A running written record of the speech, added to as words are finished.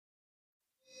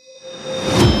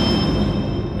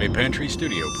Pantry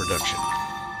Studio production.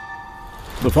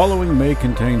 The following may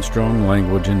contain strong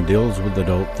language and deals with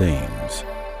adult themes.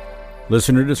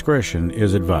 Listener discretion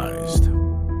is advised.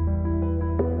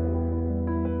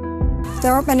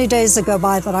 There aren't many days that go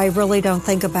by that I really don't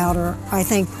think about her. I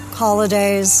think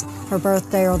holidays, her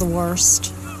birthday are the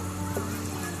worst.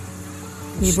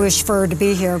 You wish for her to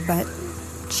be here, but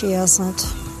she isn't.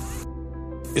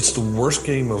 It's the worst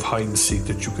game of hide and seek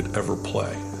that you could ever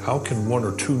play. How can one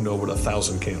or two know what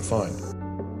 1,000 can't find?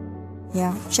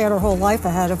 Yeah, she had her whole life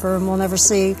ahead of her, and we'll never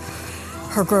see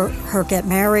her get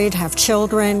married, have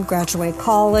children, graduate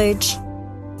college.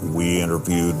 We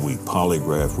interviewed, we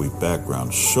polygraphed, we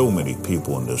backgrounded so many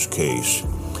people in this case,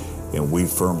 and we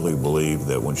firmly believe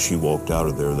that when she walked out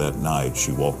of there that night,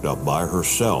 she walked out by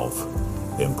herself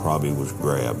and probably was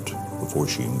grabbed before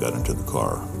she even got into the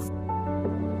car.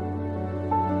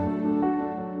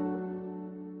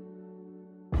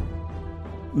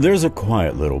 There's a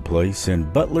quiet little place in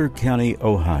Butler County,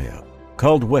 Ohio,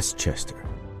 called Westchester.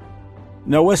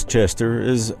 Now, Westchester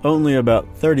is only about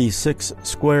 36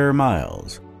 square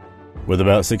miles, with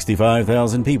about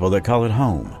 65,000 people that call it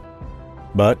home.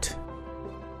 But,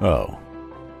 well,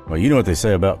 you know what they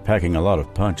say about packing a lot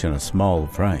of punch in a small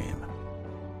frame.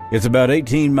 It's about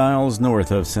 18 miles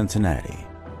north of Cincinnati,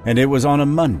 and it was on a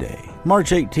Monday,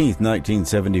 March 18th,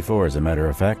 1974, as a matter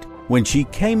of fact, when she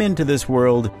came into this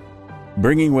world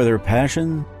bringing with her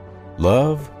passion,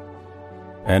 love,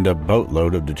 and a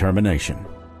boatload of determination.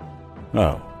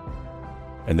 Oh,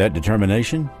 and that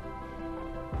determination?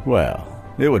 Well,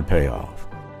 it would pay off.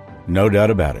 No doubt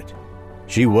about it.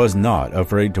 She was not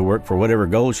afraid to work for whatever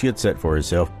goal she had set for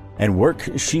herself, and work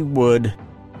she would,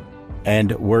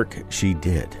 and work she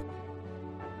did.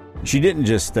 She didn't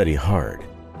just study hard,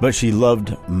 but she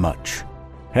loved much,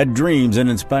 had dreams and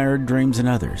inspired dreams in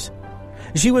others.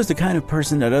 She was the kind of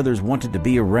person that others wanted to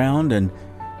be around, and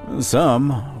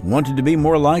some wanted to be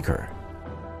more like her.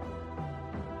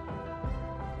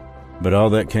 But all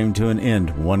that came to an end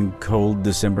one cold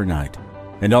December night,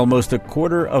 and almost a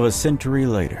quarter of a century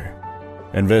later,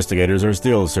 investigators are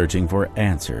still searching for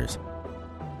answers.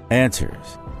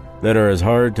 Answers that are as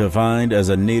hard to find as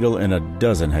a needle in a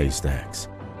dozen haystacks.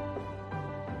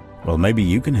 Well, maybe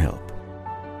you can help.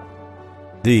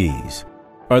 These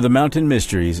are the Mountain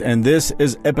Mysteries, and this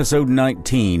is episode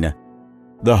 19,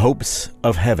 The Hopes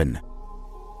of Heaven,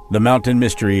 the Mountain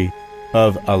Mystery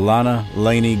of Alana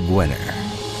Laney Gwinner.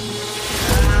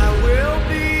 I will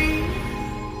be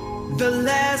the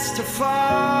last to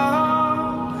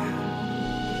fall.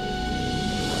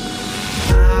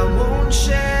 I won't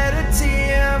shed a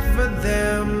tear for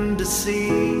them to see.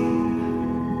 And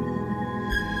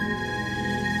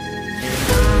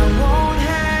I won't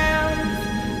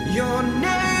have your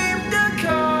name to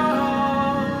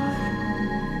call.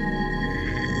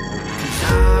 'Cause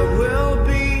I will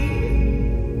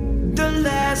be the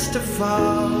last to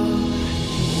fall.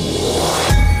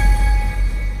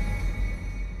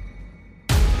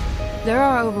 There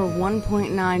are over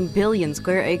 1.9 billion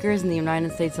square acres in the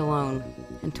United States alone,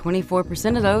 and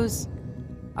 24% of those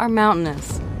are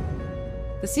mountainous.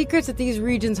 The secrets that these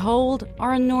regions hold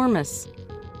are enormous.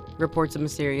 Reports of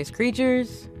mysterious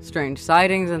creatures, strange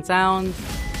sightings and sounds,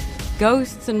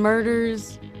 ghosts and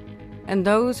murders, and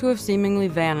those who have seemingly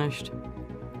vanished.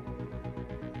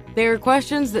 They are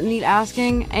questions that need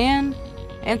asking and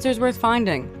answers worth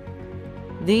finding.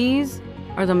 These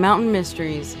are the Mountain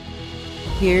Mysteries.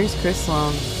 Here's Chris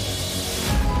Sloan.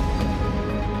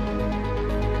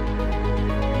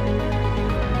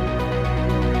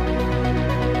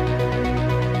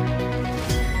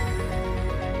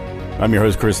 I'm your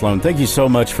host, Chris Sloan. Thank you so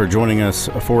much for joining us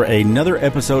for another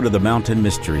episode of the Mountain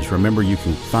Mysteries. Remember, you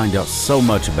can find out so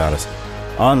much about us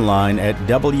online at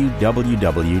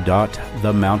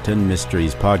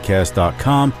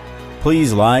www.themountainmysteriespodcast.com.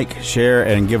 Please like, share,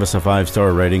 and give us a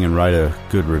 5-star rating and write a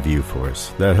good review for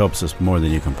us. That helps us more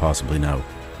than you can possibly know.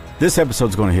 This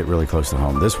episode's going to hit really close to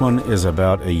home. This one is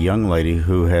about a young lady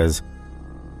who has,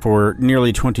 for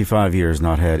nearly 25 years,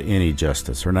 not had any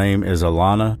justice. Her name is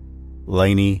Alana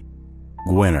Laney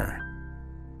Gwinner.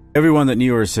 Everyone that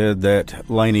knew her said that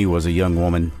Laney was a young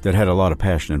woman that had a lot of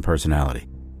passion and personality.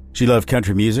 She loved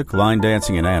country music, line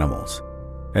dancing, and animals.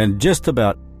 And just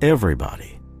about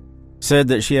everybody said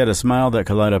that she had a smile that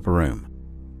could light up a room.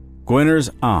 Gwinner's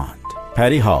aunt,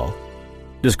 Patty Hall,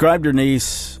 described her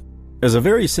niece as a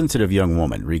very sensitive young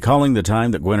woman, recalling the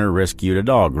time that Gwinner rescued a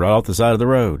dog right off the side of the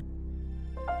road.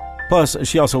 Plus,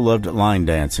 she also loved line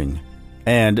dancing,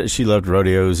 and she loved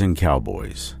rodeos and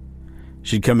cowboys.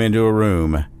 She'd come into a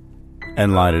room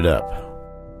and light it up.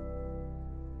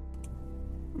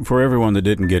 For everyone that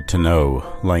didn't get to know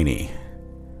Laney,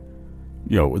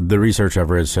 the research I've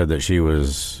read said that she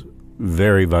was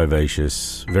very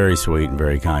vivacious, very sweet, and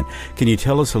very kind. Can you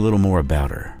tell us a little more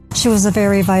about her? She was a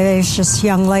very vivacious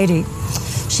young lady.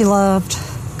 She loved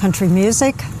country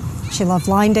music, she loved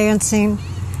line dancing,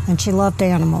 and she loved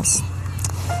animals.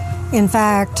 In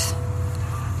fact,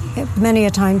 many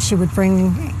a time she would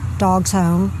bring dogs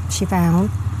home she found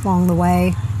along the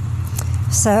way.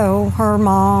 So her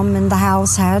mom and the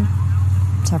house had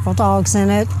several dogs in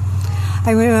it.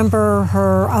 I remember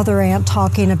her other aunt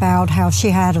talking about how she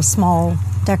had a small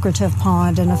decorative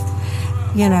pond and,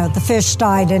 the fish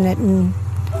died in it and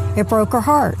it broke her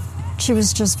heart. She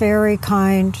was just very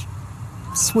kind,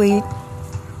 sweet.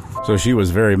 So she was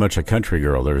very much a country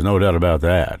girl. There's no doubt about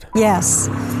that. Yes.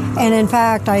 And in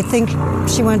fact, I think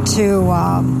she went to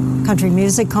country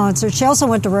music concerts. She also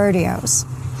went to rodeos.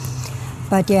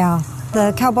 But yeah,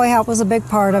 the cowboy hat was a big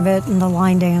part of it and the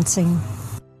line dancing.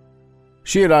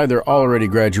 She had either already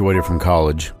graduated from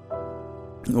college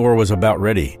or was about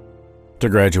ready to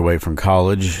graduate from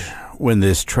college when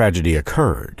this tragedy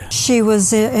occurred. She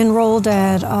was enrolled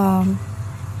at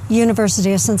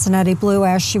University of Cincinnati Blue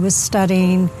Ash. She was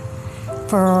studying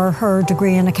for her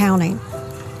degree in accounting.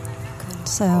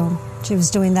 So she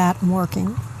was doing that and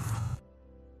working.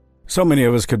 So many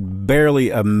of us could barely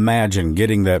imagine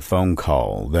getting that phone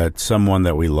call that someone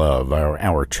that we love,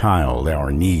 our child,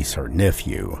 our niece or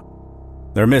nephew,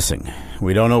 they're missing.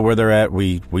 We don't know where they're at.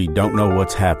 We don't know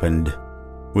what's happened.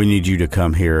 We need you to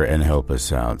come here and help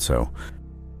us out. So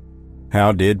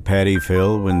how did Patty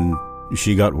feel when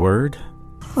she got word?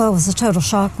 Well, it was a total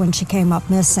shock when she came up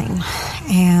missing.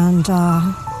 And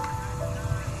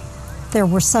there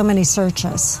were so many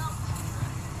searches.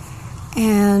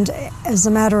 And as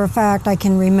a matter of fact, I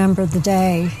can remember the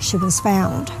day she was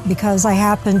found because I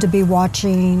happened to be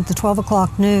watching the 12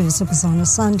 o'clock news. It was on a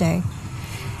Sunday.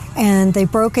 And they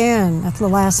broke in at the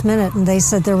last minute and they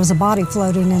said there was a body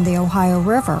floating in the Ohio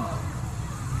River.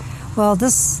 Well,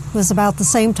 this was about the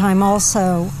same time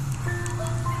also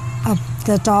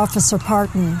that Officer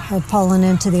Parton had fallen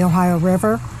into the Ohio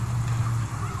River,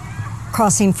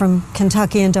 crossing from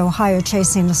Kentucky into Ohio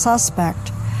chasing a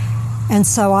suspect. And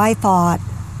so I thought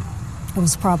it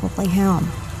was probably him.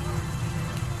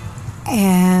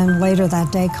 And later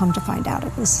that day, come to find out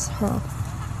it was her.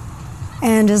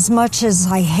 And as much as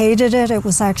I hated it, it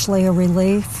was actually a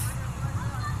relief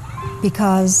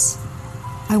because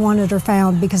I wanted her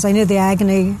found, because I knew the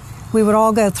agony we would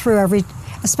all go through,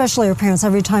 especially her parents,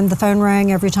 every time the phone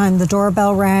rang, every time the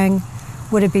doorbell rang,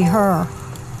 would it be her?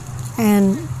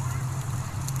 And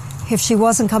if she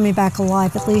wasn't coming back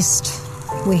alive, at least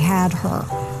we had her.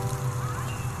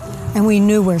 And we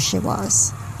knew where she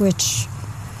was, which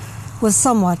was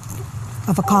somewhat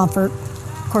of a comfort.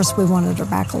 Of course, we wanted her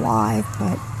back alive,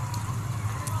 but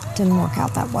it didn't work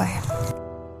out that way.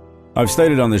 I've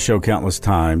stated on this show countless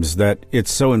times that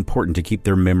it's so important to keep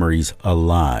their memories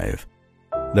alive.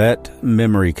 That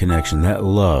memory connection, that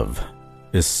love,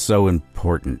 is so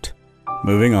important.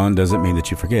 Moving on doesn't mean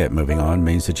that you forget. Moving on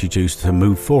means that you choose to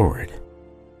move forward.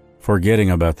 Forgetting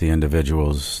about the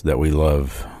individuals that we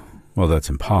love, well, that's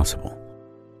impossible.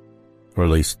 Or at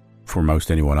least for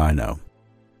most anyone I know.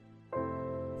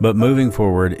 But moving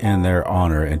forward in their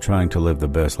honor and trying to live the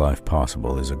best life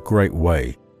possible is a great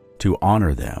way to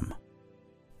honor them.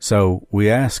 So we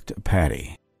asked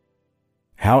Patty,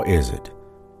 how is it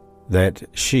that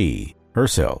she,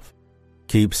 herself,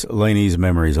 keeps Laney's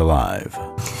memories alive?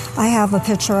 I have a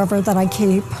picture of her that I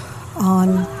keep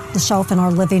on the shelf in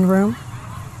our living room.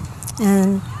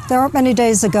 And there aren't many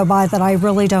days that go by that I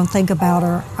really don't think about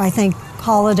her. I think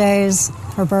holidays,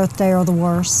 her birthday are the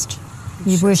worst.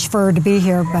 You wish for her to be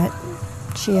here, but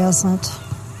she isn't.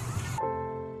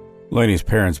 Laney's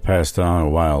parents passed on a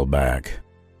while back.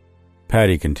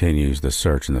 Patty continues the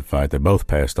search and the fight. They both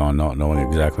passed on not knowing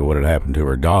exactly what had happened to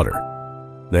her daughter.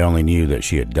 They only knew that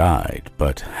she had died,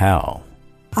 but how?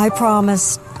 I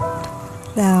promised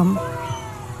them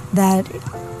that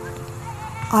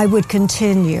I would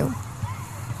continue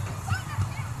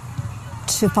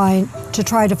to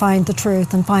try to find the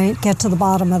truth and get to the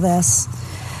bottom of this.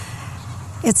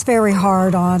 It's very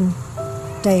hard on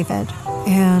David,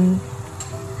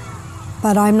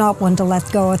 but I'm not one to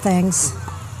let go of things,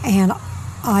 and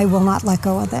I will not let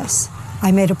go of this.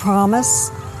 I made a promise.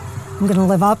 I'm going to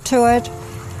live up to it,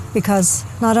 because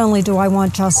not only do I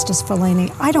want justice for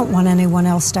Laney, I don't want anyone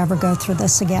else to ever go through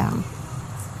this again.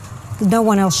 No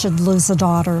one else should lose a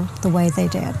daughter the way they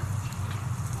did.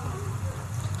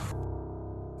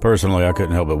 Personally, I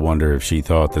couldn't help but wonder if she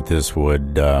thought that this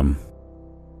would,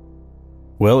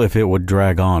 if it would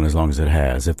drag on as long as it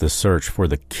has, if the search for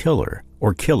the killer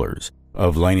or killers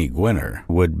of Laney Gwinner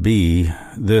would be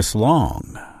this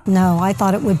long. No, I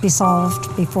thought it would be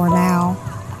solved before now,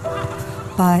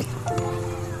 but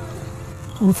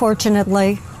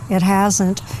unfortunately, it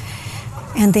hasn't.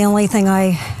 And the only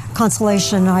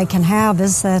consolation I can have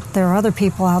is that there are other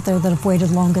people out there that have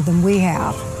waited longer than we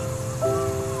have.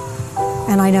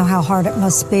 And I know how hard it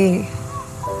must be.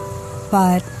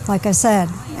 But like I said,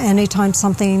 anytime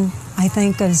something I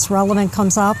think is relevant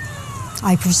comes up,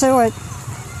 I pursue it,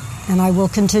 and I will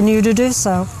continue to do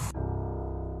so.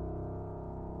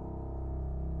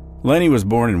 Laney was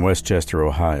born in Westchester,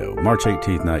 Ohio, March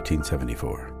 18,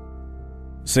 1974.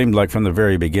 Seemed like from the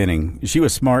very beginning, she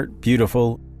was smart,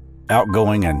 beautiful,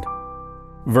 outgoing, and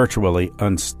virtually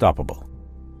unstoppable.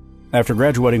 After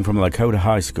graduating from Lakota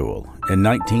High School in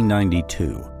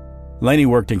 1992, Laney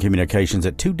worked in communications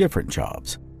at 2 different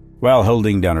jobs. While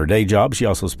holding down her day job, she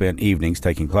also spent evenings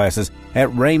taking classes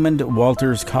at Raymond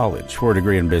Walters College for a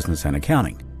degree in business and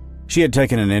accounting. She had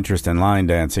taken an interest in line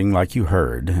dancing, like you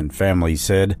heard, and family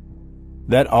said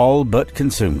that all but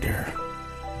consumed her.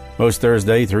 Most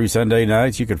Thursday through Sunday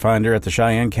nights, you could find her at the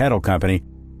Cheyenne Cattle Company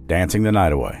dancing the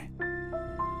night away.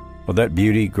 Well, that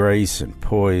beauty, grace, and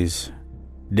poise,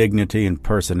 dignity, and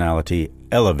personality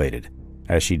elevated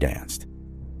as she danced.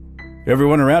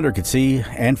 Everyone around her could see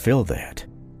and feel that.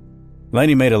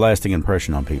 Laney made a lasting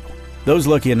impression on people. Those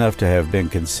lucky enough to have been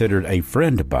considered a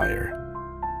friend by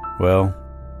her, well,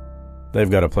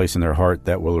 they've got a place in their heart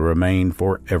that will remain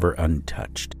forever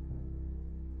untouched.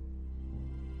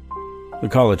 The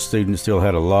college student still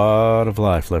had a lot of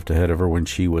life left ahead of her when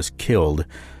she was killed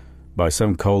by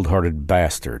some cold-hearted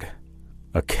bastard,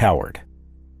 a coward.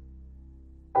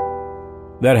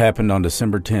 That happened on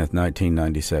December 10th,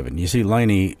 1997. You see,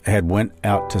 Laney had went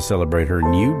out to celebrate her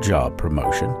new job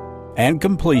promotion and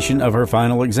completion of her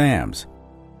final exams.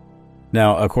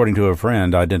 Now, according to a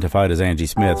friend identified as Angie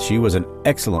Smith, she was an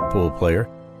excellent pool player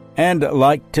and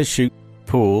liked to shoot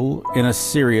pool in a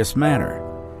serious manner.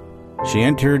 She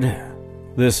entered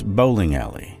this bowling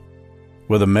alley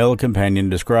with a male companion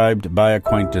described by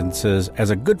acquaintances as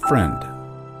a good friend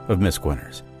of Miss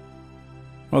Gwinner's.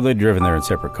 Well, they'd driven there in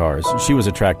separate cars. She was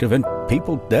attractive, and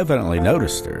people definitely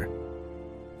noticed her.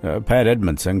 Pat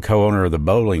Edmondson, co-owner of the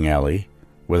bowling alley,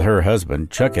 with her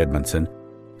husband, Chuck Edmondson,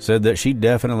 said that she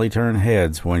definitely turned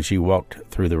heads when she walked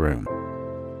through the room.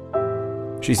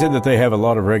 She said that they have a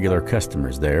lot of regular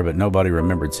customers there, but nobody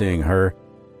remembered seeing her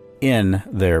in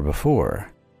there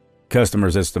before.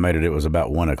 Customers estimated it was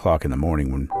about 1 o'clock in the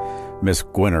morning when Miss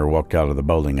Gwinner walked out of the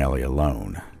bowling alley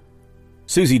alone.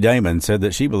 Susie Damon said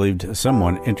that she believed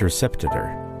someone intercepted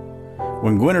her.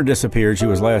 When Gwinner disappeared, she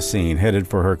was last seen headed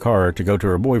for her car to go to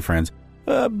her boyfriend's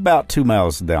about 2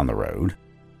 miles down the road.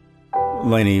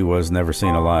 Laney was never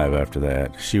seen alive after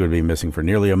that. She would be missing for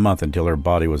nearly a month until her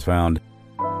body was found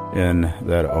in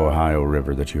that Ohio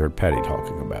River that you heard Patty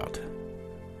talking about.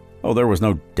 Oh, there was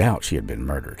no doubt she had been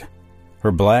murdered.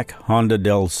 Her black Honda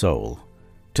Del Sol,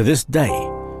 to this day,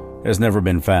 has never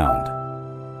been found.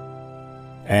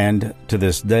 And to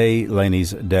this day,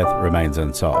 Laney's death remains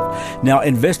unsolved. Now,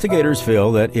 investigators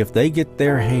feel that if they get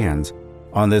their hands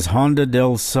on this Honda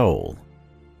Del Sol,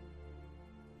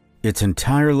 it's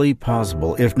entirely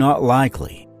possible, if not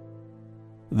likely,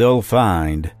 they'll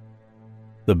find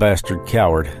the bastard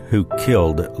coward who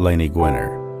killed Laney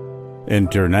Gwinner.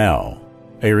 Enter now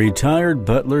a retired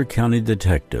Butler County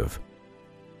detective.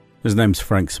 His name's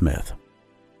Frank Smith.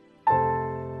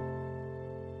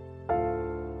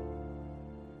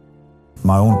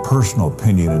 My own personal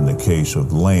opinion in the case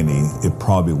of Laney, it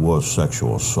probably was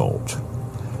sexual assault.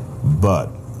 But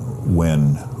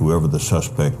when whoever the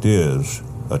suspect is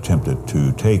attempted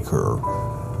to take her,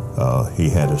 he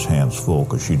had his hands full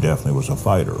because she definitely was a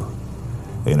fighter.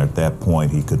 And at that point,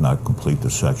 he could not complete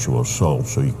the sexual assault,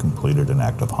 so he completed an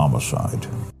act of homicide.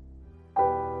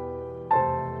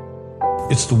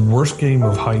 It's the worst game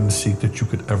of hide and seek that you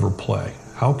could ever play.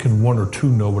 How can 1 or 2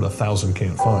 know what 1,000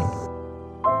 can't find?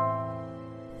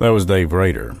 That was Dave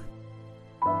Rader.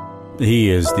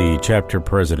 He is the chapter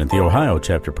president, the Ohio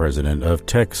chapter president of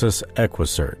Texas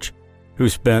EquiSearch, who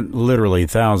spent literally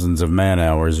thousands of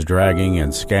man-hours dragging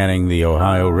and scanning the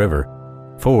Ohio River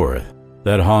for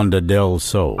that Honda Del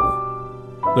Sol,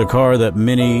 the car that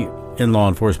many in law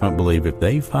enforcement believe if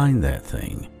they find that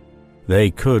thing,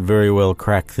 they could very well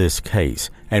crack this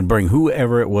case and bring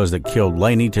whoever it was that killed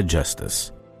Laney to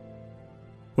justice.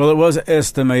 Well, it was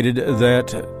estimated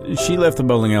that she left the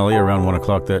bowling alley around 1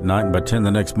 o'clock that night, and by 10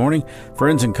 the next morning,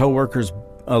 friends and co-workers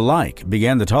alike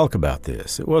began to talk about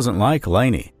this. It wasn't like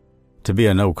Laney to be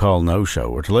a no-call, no-show,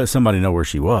 or to let somebody know where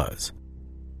she was.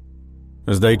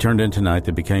 As day turned into night,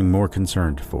 they became more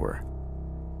concerned for her.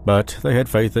 but they had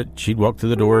faith that she'd walk through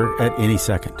the door at any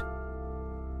second.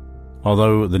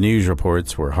 Although the news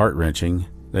reports were heart-wrenching,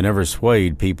 they never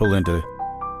swayed people into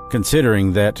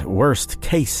considering that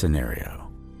worst-case scenario.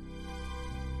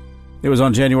 It was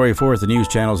on January 4th the news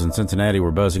channels in Cincinnati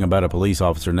were buzzing about a police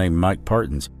officer named Mike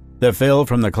Partons that fell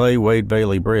from the Clay Wade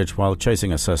Bailey Bridge while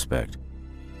chasing a suspect.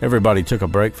 Everybody took a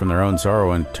break from their own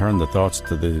sorrow and turned the thoughts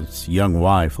to his young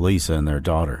wife, Lisa, and their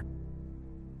daughter.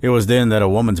 It was then that a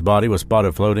woman's body was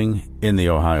spotted floating in the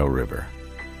Ohio River,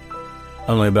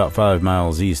 only about 5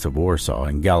 miles east of Warsaw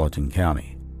in Gallatin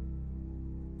County.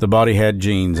 The body had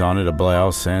jeans on it, a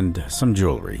blouse, and some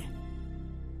jewelry.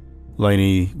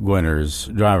 Laney Gwinner's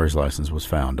driver's license was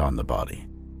found on the body.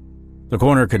 The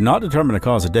coroner could not determine the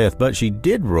cause of death, but she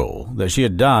did rule that she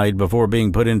had died before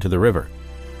being put into the river.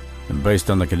 And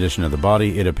based on the condition of the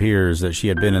body, it appears that she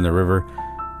had been in the river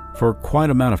for quite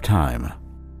an amount of time.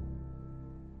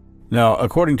 Now,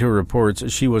 according to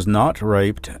reports, she was not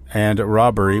raped, and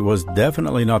robbery was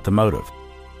definitely not the motive,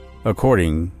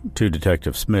 according to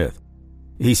Detective Smith.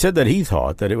 He said that he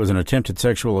thought that it was an attempted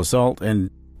sexual assault, and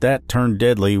that turned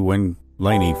deadly when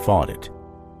Laney fought it.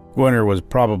 Gwinner was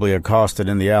probably accosted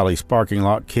in the alley's parking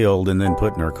lot, killed, and then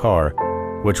put in her car,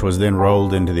 which was then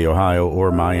rolled into the Ohio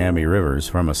or Miami rivers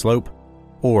from a slope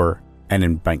or an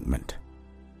embankment.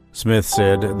 Smith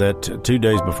said that 2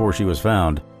 days before she was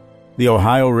found, the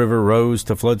Ohio River rose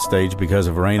to flood stage because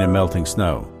of rain and melting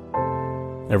snow.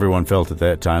 Everyone felt at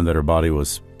that time that her body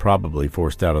was probably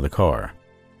forced out of the car.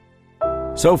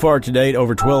 So far to date,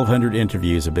 over 1,200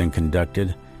 interviews have been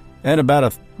conducted, and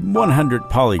about 100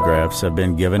 polygraphs have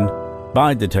been given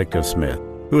by Detective Smith,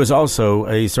 who is also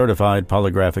a certified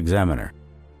polygraph examiner.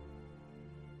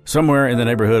 Somewhere in the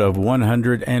neighborhood of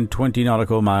 120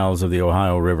 nautical miles of the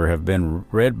Ohio River have been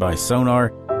read by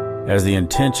sonar, as the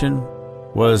intention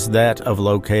was that of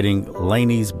locating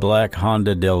Laney's black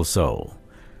Honda Del Sol.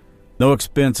 No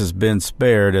expense has been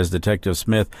spared as Detective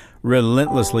Smith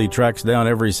relentlessly tracks down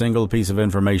every single piece of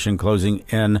information closing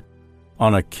in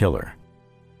on a killer.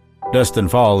 Dustin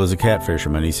Fall is a cat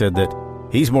fisherman. He said that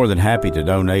he's more than happy to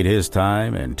donate his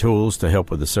time and tools to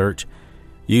help with the search.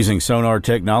 Using sonar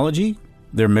technology,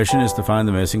 their mission is to find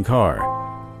the missing car.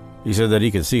 He said that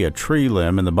he could see a tree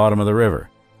limb in the bottom of the river.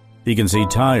 He can see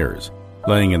tires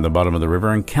laying in the bottom of the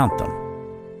river and count them.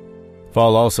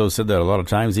 Fall also said that a lot of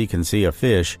times he can see a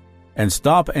fish and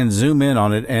stop and zoom in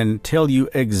on it and tell you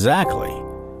exactly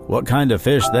what kind of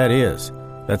fish that is.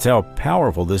 That's how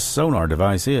powerful this sonar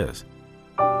device is.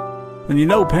 And you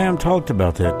know, Pam talked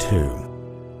about that too,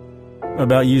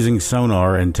 about using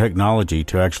sonar and technology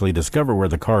to actually discover where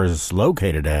the car is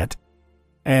located at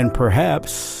and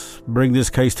perhaps bring this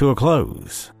case to a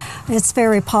close. It's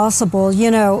very possible.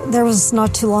 You know, there was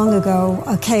not too long ago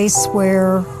a case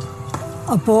where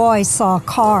a boy saw a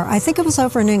car, I think it was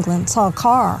over in England, saw a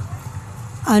car,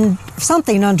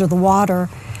 something under the water,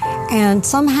 and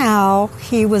somehow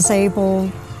he was able,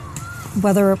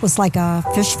 whether it was like a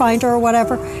fish finder or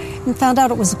whatever, and found out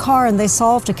it was a car, and they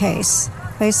solved a case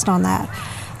based on that.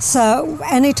 So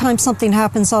anytime something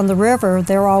happens on the river,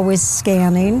 they're always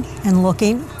scanning and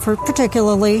looking for,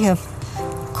 particularly if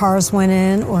cars went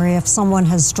in or if someone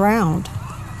has drowned.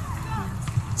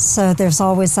 So there's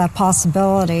always that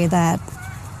possibility that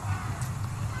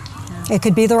it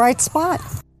could be the right spot.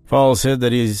 Fall said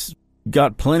that he's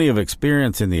got plenty of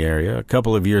experience in the area. A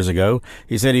couple of years ago,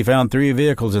 he said he found 3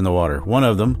 vehicles in the water, one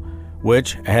of them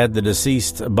which had the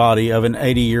deceased body of an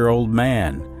 80-year-old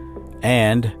man,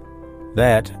 and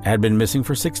that had been missing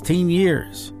for 16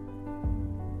 years.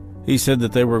 He said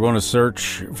that they were going to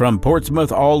search from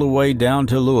Portsmouth all the way down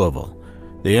to Louisville.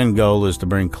 The end goal is to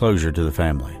bring closure to the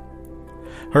family.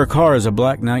 Her car is a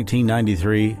black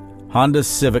 1993 Honda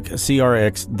Civic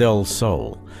CRX Del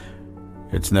Sol.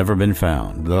 It's never been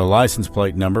found. The license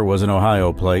plate number was an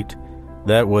Ohio plate.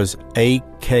 That was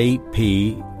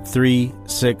AKP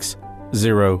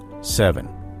 3607.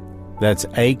 That's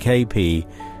AKP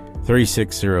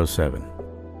 3607.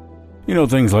 You know,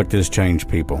 things like this change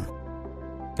people,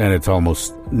 and it's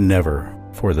almost never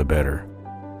for the better.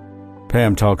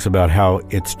 Pam talks about how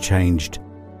it's changed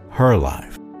her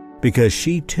life because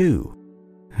she too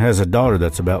has a daughter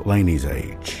that's about Laney's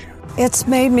age. It's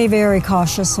made me very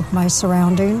cautious of my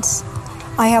surroundings.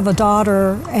 I have a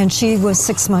daughter, and she was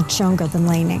 6 months younger than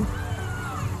Laney.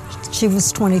 She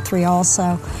was 23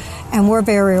 also, and we're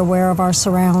very aware of our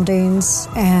surroundings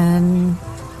and,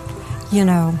 you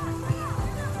know,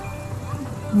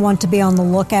 want to be on the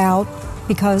lookout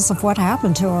because of what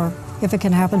happened to her. If it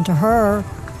can happen to her,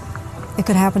 it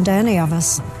could happen to any of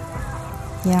us.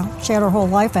 Yeah, she had her whole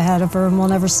life ahead of her, and we'll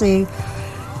never see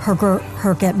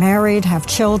her get married, have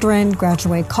children,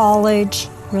 graduate college.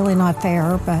 really not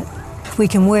fair, but we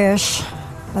can wish,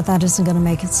 but that isn't going to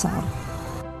make it so.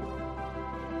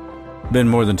 Been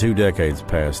more than 2 decades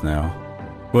past now.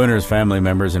 Gwinner's family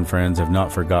members and friends have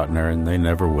not forgotten her, and they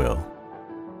never will.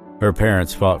 Her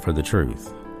parents fought for the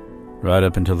truth, right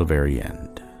up until the very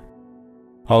end.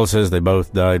 Hall says they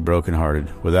both died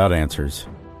brokenhearted, without answers,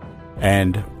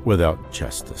 and without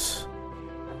justice.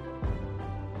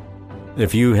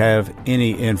 If you have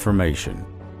any information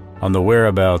on the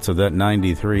whereabouts of that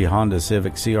 93 Honda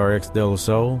Civic CRX Del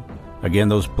Sol, again,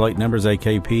 those plate numbers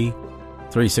AKP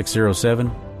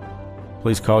 3607,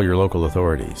 please call your local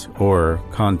authorities or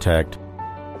contact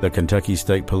the Kentucky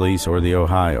State Police or the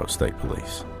Ohio State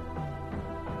Police.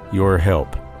 Your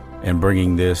help in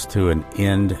bringing this to an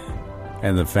end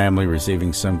and the family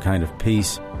receiving some kind of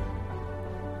peace,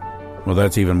 well,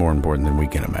 that's even more important than we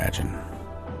can imagine.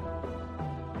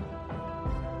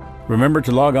 Remember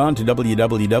to log on to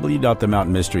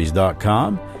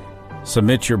www.themountainmysteries.com,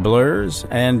 submit your blurs,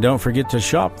 and don't forget to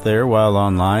shop there while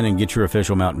online and get your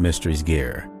official Mountain Mysteries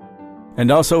gear.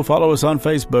 And also follow us on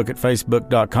Facebook at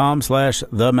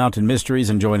facebook.com/themountainmysteries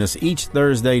and join us each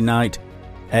Thursday night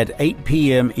at 8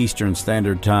 p.m. Eastern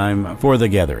Standard Time for the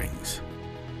gatherings.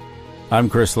 I'm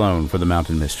Chris Sloan for the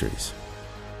Mountain Mysteries.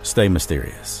 Stay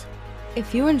mysterious.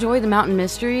 If you enjoy the Mountain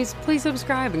Mysteries, please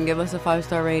subscribe and give us a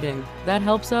 5-star rating. That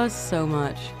helps us so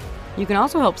much. You can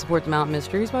also help support the Mountain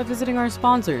Mysteries by visiting our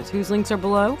sponsors, whose links are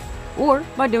below, or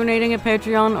by donating at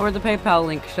Patreon or the PayPal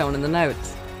link shown in the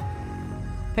notes.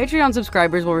 Patreon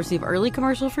subscribers will receive early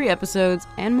commercial-free episodes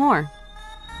and more.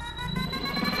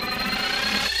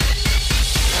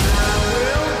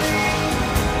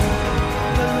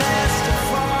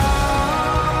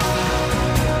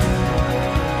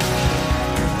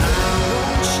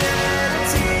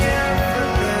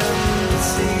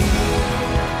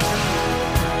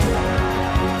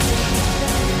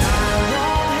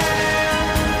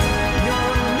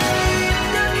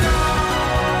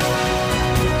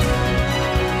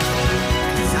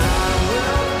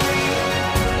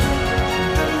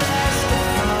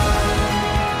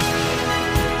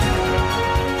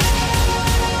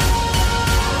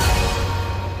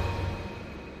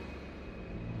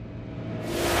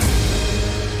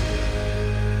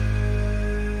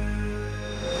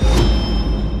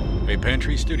 A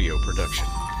Pantry Studio production.